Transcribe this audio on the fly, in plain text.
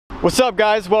What's up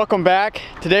guys, welcome back.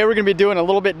 Today we're gonna be doing a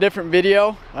little bit different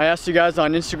video. I asked you guys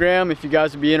on Instagram if you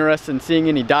guys would be interested in seeing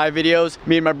any dive videos.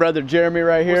 Me and my brother Jeremy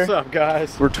right here. What's up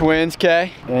guys? We're twins,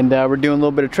 Kay, and we're doing a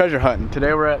little bit of treasure hunting.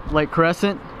 Today we're at Lake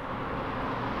Crescent.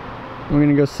 We're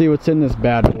gonna go see what's in this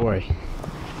bad boy.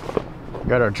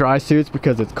 Got our dry suits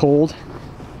because it's cold.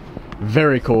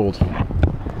 Very cold.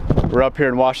 We're up here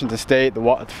in Washington State.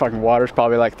 The fucking water's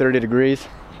probably like 30 degrees.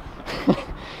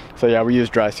 So yeah, we use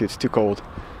dry suits, too cold.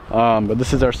 But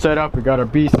this is our setup. We got our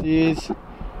BCs,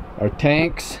 our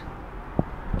tanks,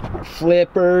 our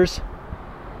flippers.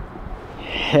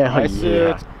 Hell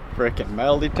yeah. Freaking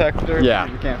metal detector. Yeah.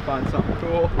 You can't find something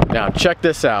cool. Now check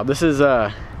this out. This is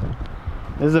a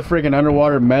freaking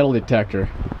underwater metal detector.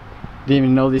 Didn't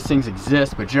even know these things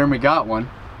exist, but Jeremy got one.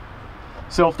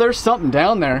 So if there's something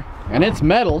down there and it's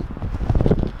metal,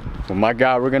 well my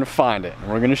God, we're gonna find it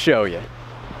and we're gonna show you.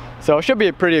 So it should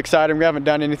be pretty exciting. We haven't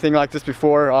done anything like this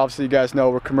before. Obviously you guys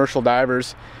know we're commercial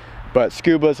divers, but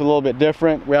scuba is a little bit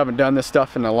different. We haven't done this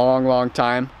stuff in a long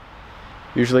time.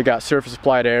 Usually got surface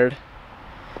applied air.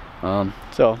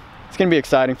 So it's gonna be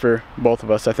exciting for both of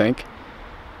us, I think.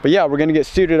 But yeah, we're gonna get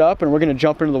suited up and we're gonna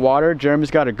jump into the water. Jeremy's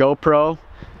got a GoPro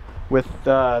with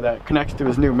that connects to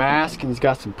his new mask, and he's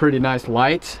got some pretty nice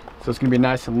lights. So it's gonna be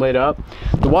nice and lit up.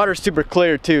 The water's super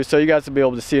clear too, so you guys will be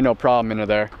able to see no problem into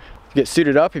there. Get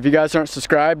suited up. If you guys aren't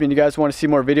subscribed and you guys want to see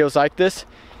more videos like this,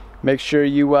 make sure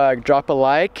you drop a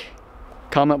like,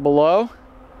 comment below,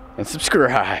 and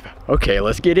subscribe. Okay,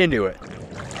 let's get into it.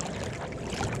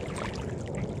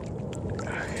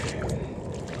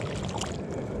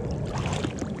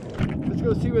 Let's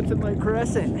go see what's in Lake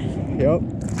Crescent. Yep.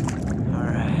 All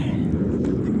right.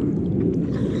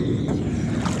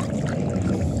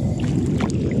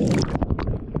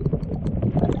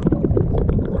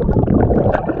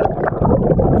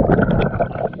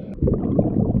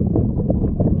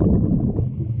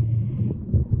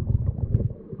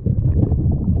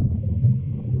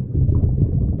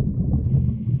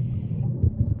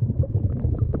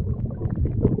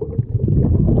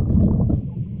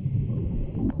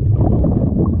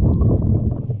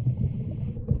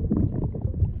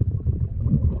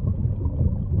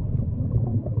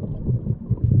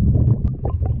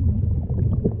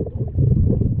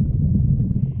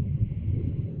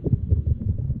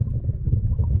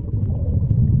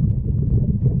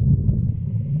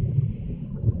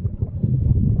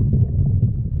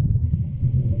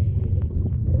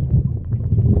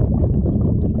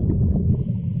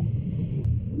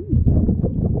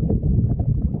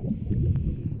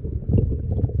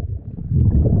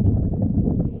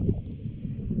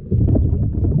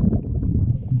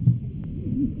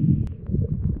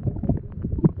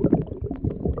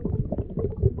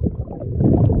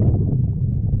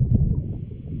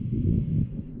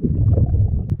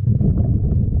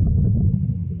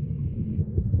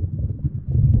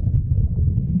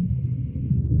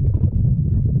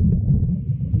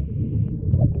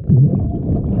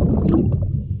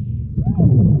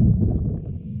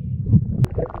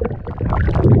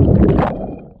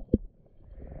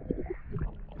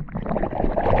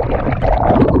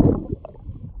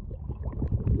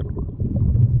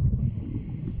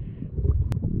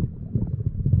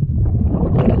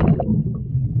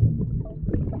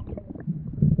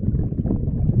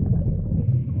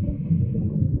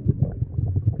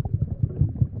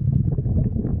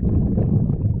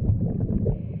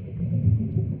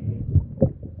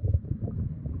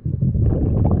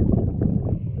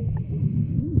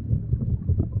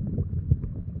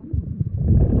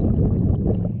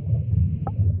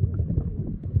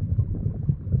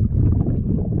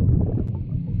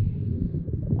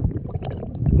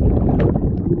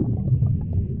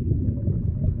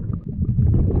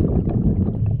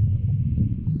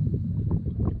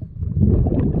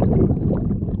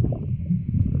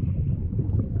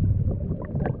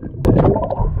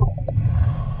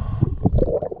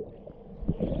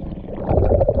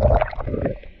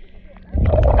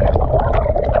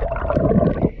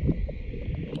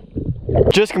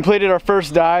 Just completed our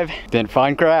first dive. Didn't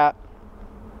find crap.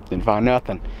 Didn't find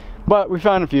nothing. But we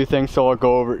found a few things, so I'll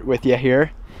go over it with you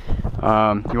here. You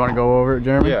want to go over it,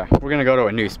 Jeremy? Yeah, we're gonna go to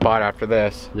a new spot after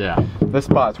this. Yeah. This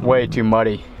spot's way too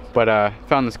muddy, but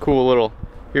found this cool little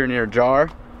here near jar.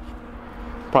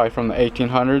 Probably from the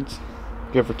 1800s,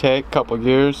 give or take, couple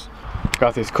years.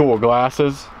 Got these cool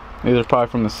glasses. These are probably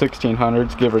from the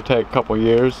 1600s, give or take, couple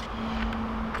years.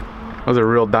 Those are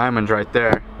real diamonds right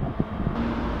there.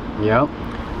 Yep.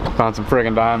 Found some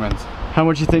friggin' diamonds. How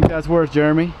much you think that's worth,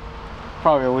 Jeremy?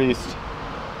 Probably at least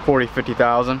 40,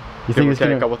 50,000. You think it's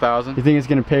gonna a couple thousand? You think it's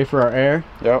gonna pay for our air?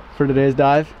 Yep. For today's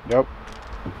dive? Yep.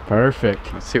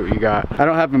 Perfect. Let's see what you got. I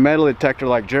don't have a metal detector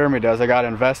like Jeremy does. I got to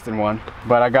invest in one.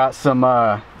 But I got some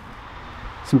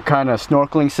kind of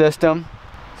snorkeling system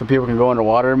so people can go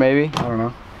underwater maybe. I don't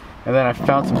know. And then I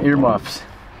found some earmuffs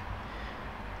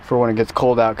for when it gets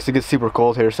cold out, because it gets super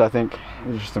cold here. So I think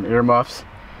there's just some earmuffs.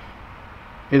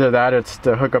 Either that or it's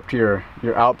to hook up to your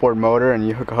outboard motor and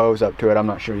you hook a hose up to it. I'm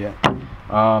not sure yet.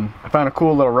 I found a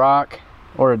cool little rock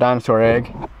or a dinosaur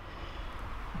egg.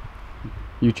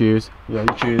 You choose. Yeah,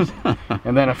 you choose.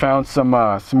 And then I found some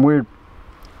weird,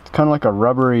 it's kind of like a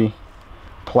rubbery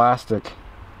plastic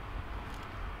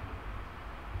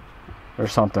or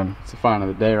something. It's the find of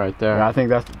the day right there. Yeah, I think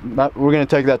we're gonna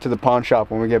take that to the pawn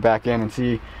shop when we get back in and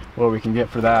see what we can get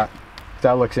for that.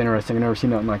 That looks interesting. I've never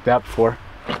seen nothing like that before.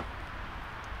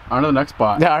 On to the next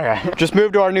spot. All right, just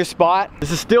moved to our new spot. This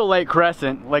is still Lake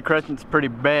Crescent. Lake Crescent's pretty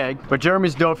big, but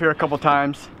Jeremy's dove here a couple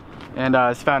times and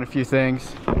has found a few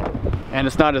things. And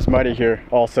it's not as muddy here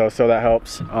also, so that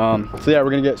helps. So yeah,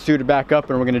 we're gonna get suited back up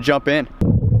and we're gonna jump in.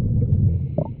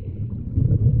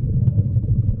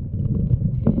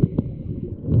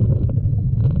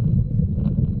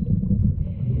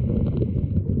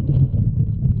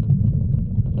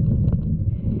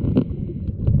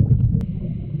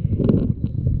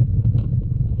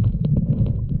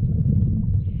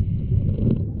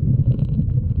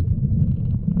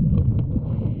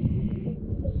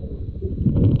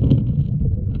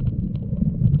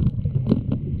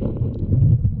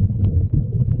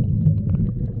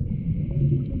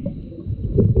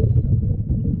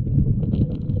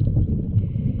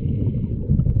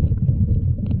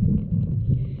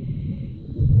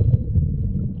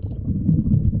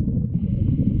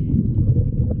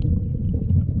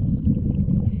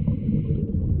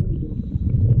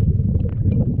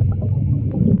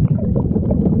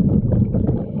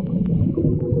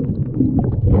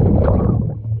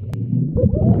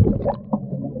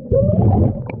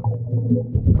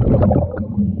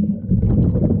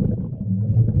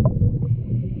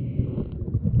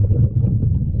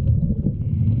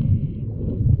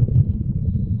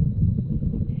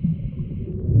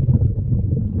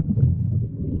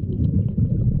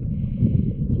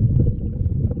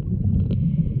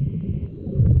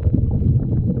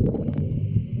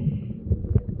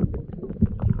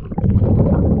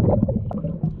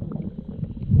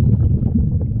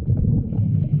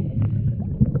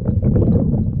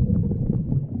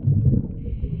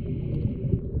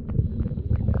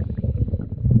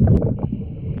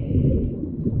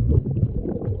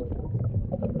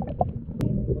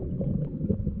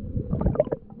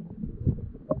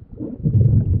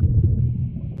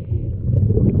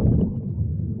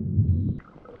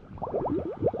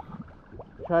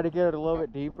 Try to get it a little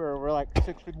bit deeper. We're like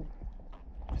 6 feet.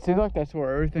 Seems like that's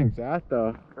where everything's at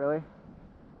though. Really?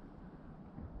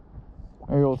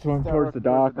 Maybe we'll swim towards the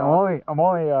dock. I'm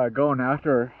only going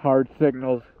after hard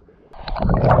signals.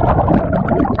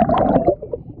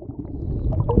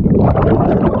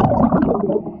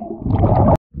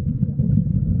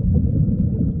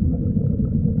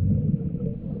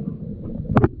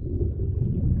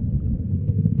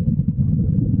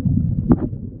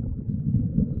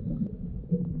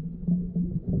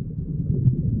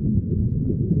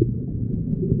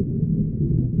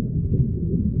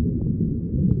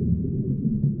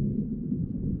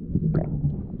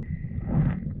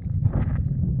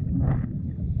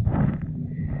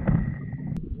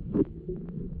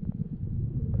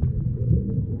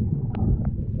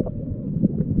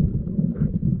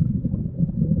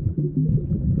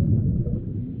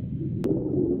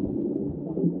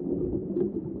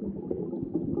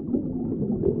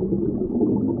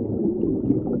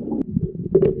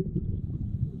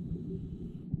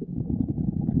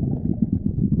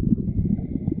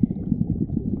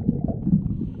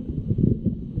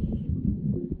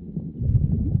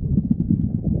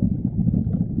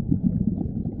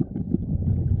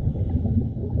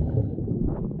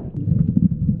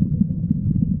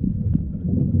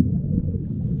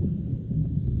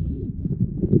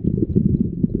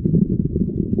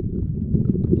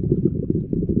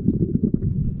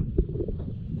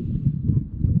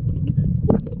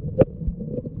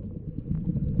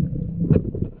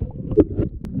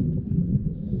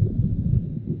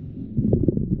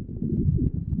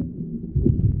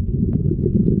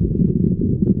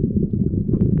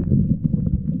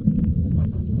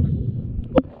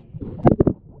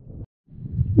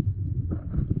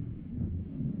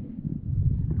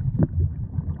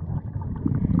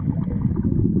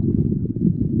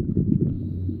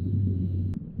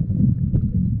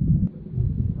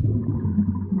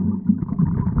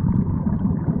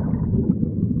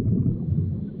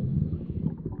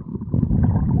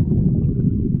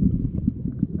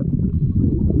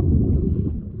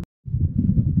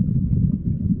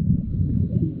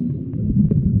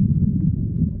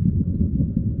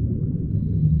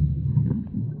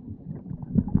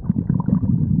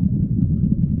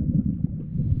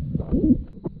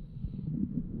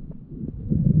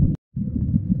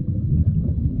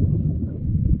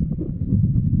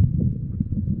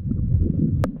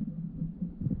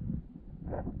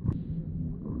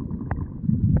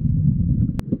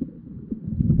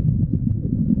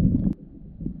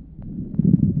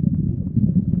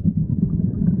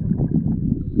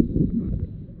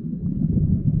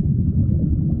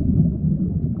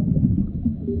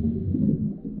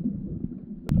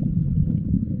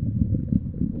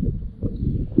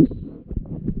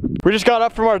 We just got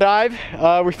up from our dive.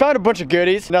 We found a bunch of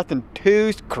goodies. Nothing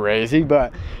too crazy,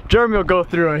 but Jeremy will go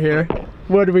through it here.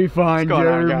 What did we find,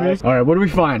 Jeremy? All right, what did we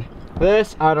find?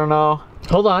 This, I don't know.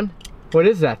 Hold on. What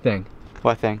is that thing?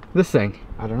 What thing? This thing.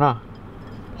 I don't know.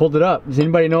 Hold it up. Does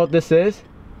anybody know what this is?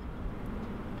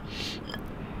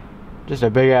 Just a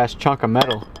big ass chunk of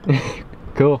metal.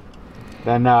 Cool.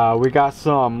 Then we got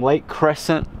some Lake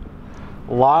Crescent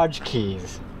Lodge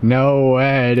keys. No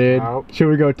way, dude. Nope. Should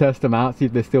we go test them out, see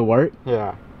if they still work?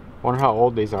 Yeah. Wonder how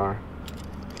old these are.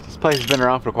 This place has been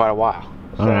around for quite a while.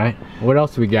 All right. What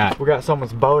else we got? We got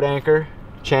someone's boat anchor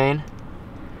chain.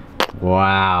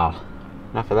 Wow.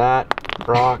 Enough of that.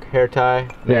 Rock, hair tie.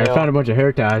 Yeah, I nail, found a bunch of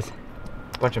hair ties.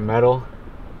 bunch of metal.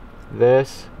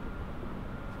 This.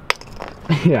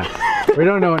 Yeah. We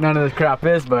don't know what none of this crap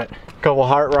is, but Couple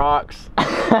heart rocks.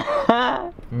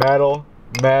 Metal.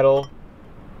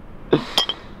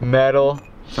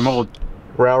 Some old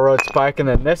railroad spike, and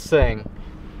then this thing.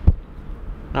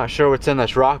 Not sure what's in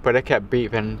this rock, but it kept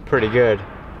beeping pretty good.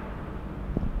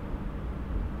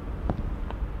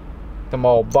 Some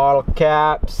old bottle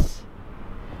caps.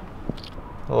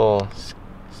 Little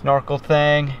snorkel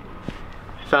thing.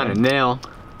 found a nail.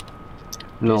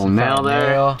 Little nail there.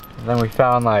 Nail. And then we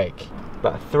found like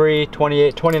about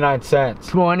 29 cents.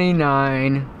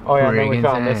 29. Oh yeah, and then we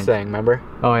found this thing, remember?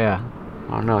 Oh yeah.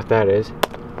 I don't know what that is.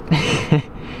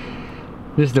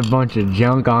 Just a bunch of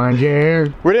junk on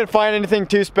here. We didn't find anything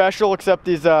too special except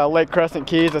these Lake Crescent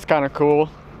keys. That's kind of cool.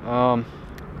 And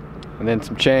then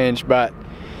some change, but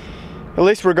at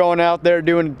least we're going out there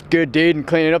doing a good deed and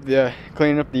cleaning up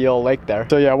the old lake there.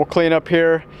 So yeah, we'll clean up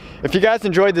here. If you guys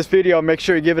enjoyed this video, make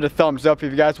sure you give it a thumbs up.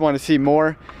 If you guys want to see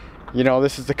more, you know,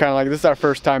 this is the kind of like, this is our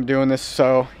first time doing this.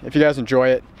 So if you guys enjoy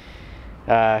it,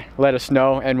 let us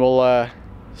know, and we'll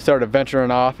start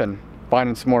adventuring off and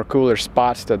finding some more cooler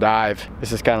spots to dive.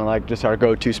 This is kind of like just our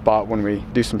go-to spot when we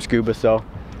do some scuba, so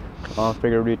I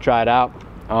figured we'd try it out.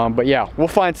 But yeah, we'll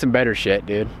find some better shit,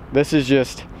 dude. This is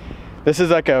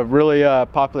like a really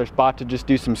popular spot to just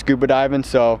do some scuba diving,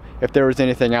 so if there was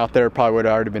anything out there, it probably would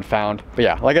have already been found. But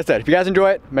yeah, like I said, if you guys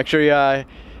enjoy it, make sure you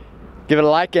give it a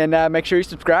like, and make sure you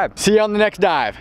subscribe. See you on the next dive.